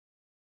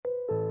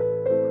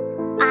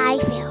I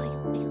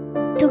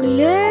value. To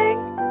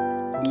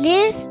learn,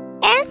 live,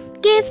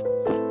 and give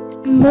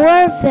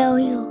more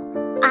value,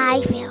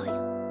 I value.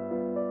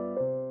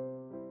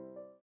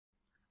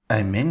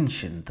 I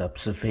mentioned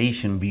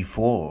observation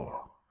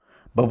before,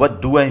 but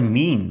what do I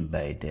mean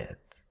by that?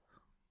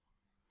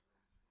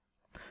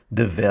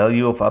 The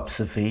value of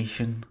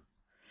observation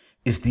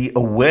is the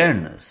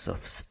awareness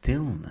of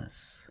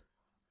stillness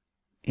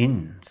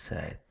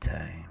inside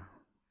time.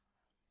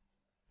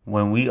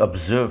 When we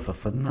observe a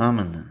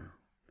phenomenon,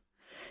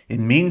 it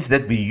means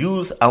that we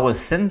use our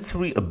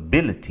sensory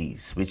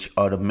abilities, which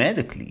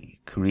automatically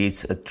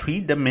creates a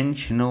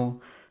three-dimensional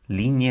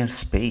linear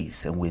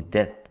space, and with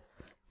that,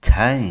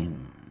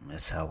 time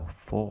as our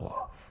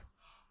fourth.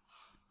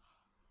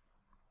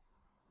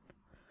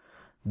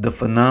 The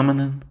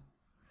phenomenon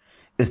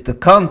is the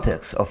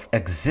context of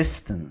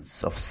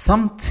existence of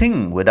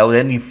something without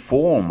any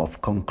form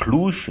of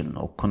conclusion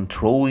or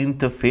control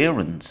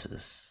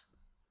interferences.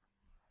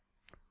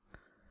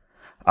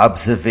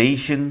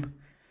 Observation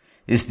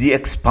is the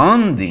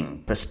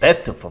expanding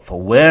perspective of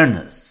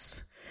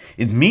awareness.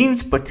 It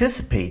means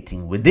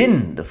participating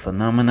within the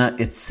phenomena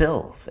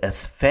itself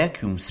as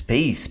vacuum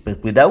space,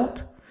 but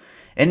without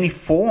any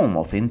form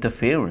of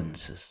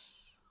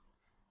interferences.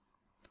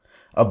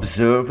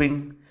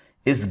 Observing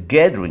is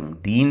gathering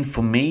the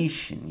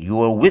information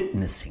you are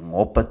witnessing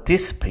or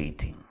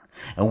participating,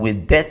 and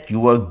with that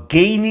you are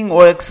gaining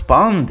or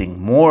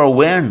expanding more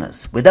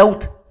awareness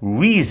without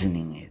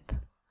reasoning it,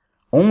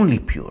 only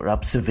pure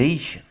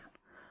observation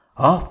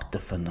of the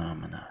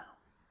phenomena.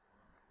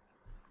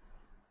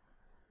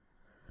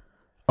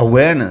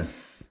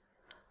 Awareness.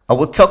 I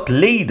will talk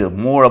later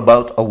more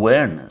about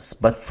awareness,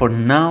 but for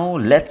now,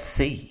 let's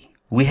say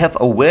we have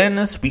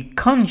awareness we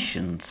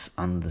consciously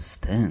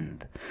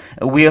understand,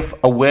 and we have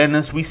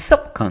awareness we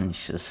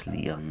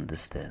subconsciously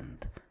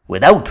understand,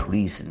 without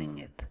reasoning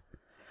it.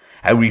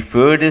 I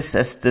refer this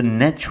as the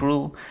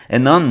natural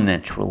and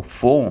unnatural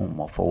form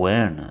of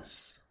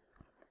awareness.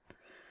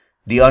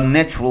 The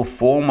unnatural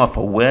form of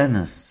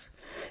awareness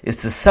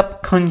is the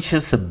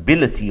subconscious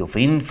ability of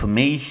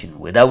information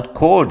without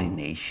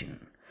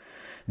coordination.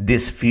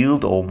 This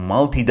field or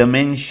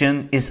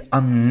multidimension is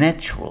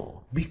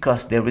unnatural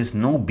because there is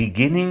no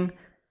beginning,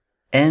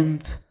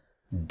 end,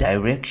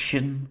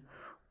 direction,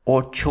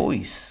 or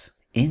choice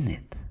in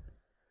it.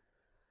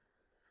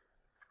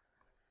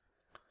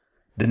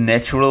 The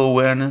natural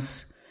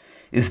awareness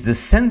is the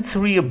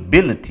sensory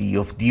ability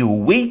of the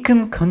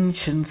awakened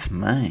conscious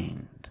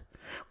mind,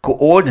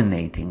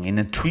 coordinating in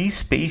a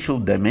three-spatial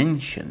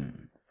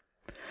dimension.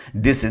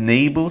 This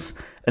enables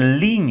a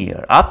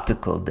linear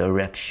optical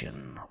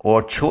direction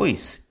or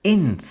choice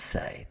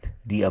inside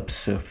the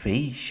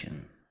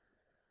observation.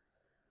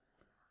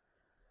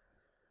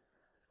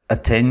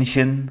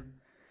 Attention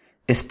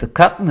is the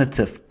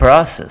cognitive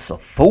process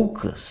of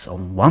focus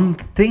on one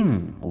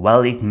thing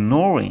while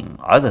ignoring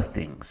other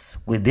things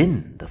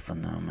within the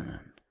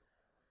phenomenon.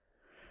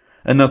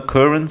 An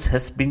occurrence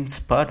has been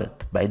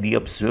spotted by the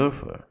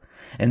observer,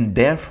 and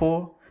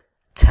therefore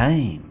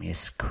time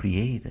is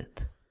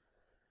created.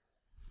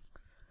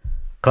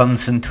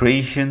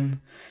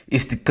 Concentration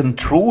is the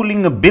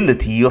controlling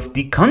ability of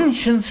the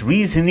conscious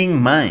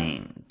reasoning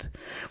mind.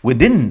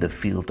 Within the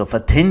field of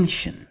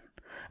attention,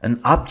 an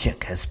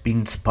object has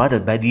been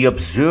spotted by the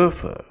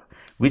observer,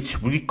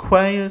 which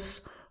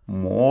requires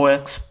more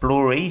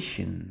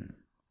exploration.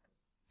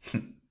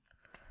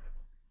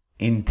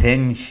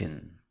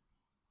 Intention.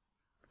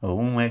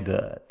 Oh my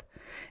God.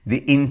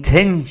 The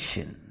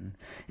intention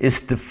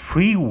is the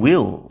free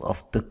will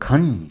of the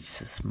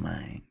conscious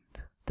mind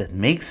that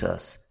makes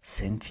us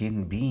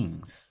sentient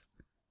beings.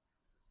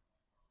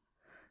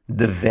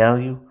 The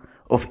value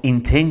of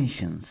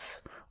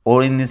intentions,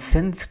 or in the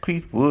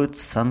Sanskrit word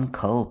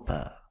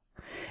sankalpa,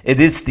 it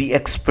is the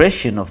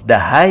expression of the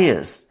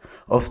highest,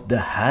 of the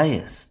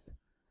highest,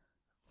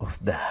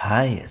 of the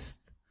highest,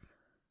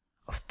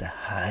 of the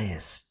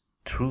highest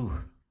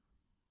truth.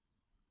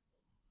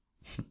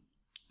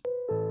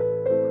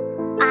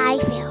 I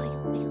value.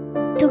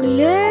 To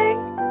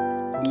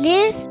learn,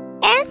 live,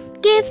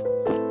 and give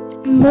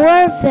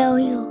more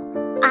value,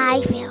 I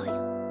value.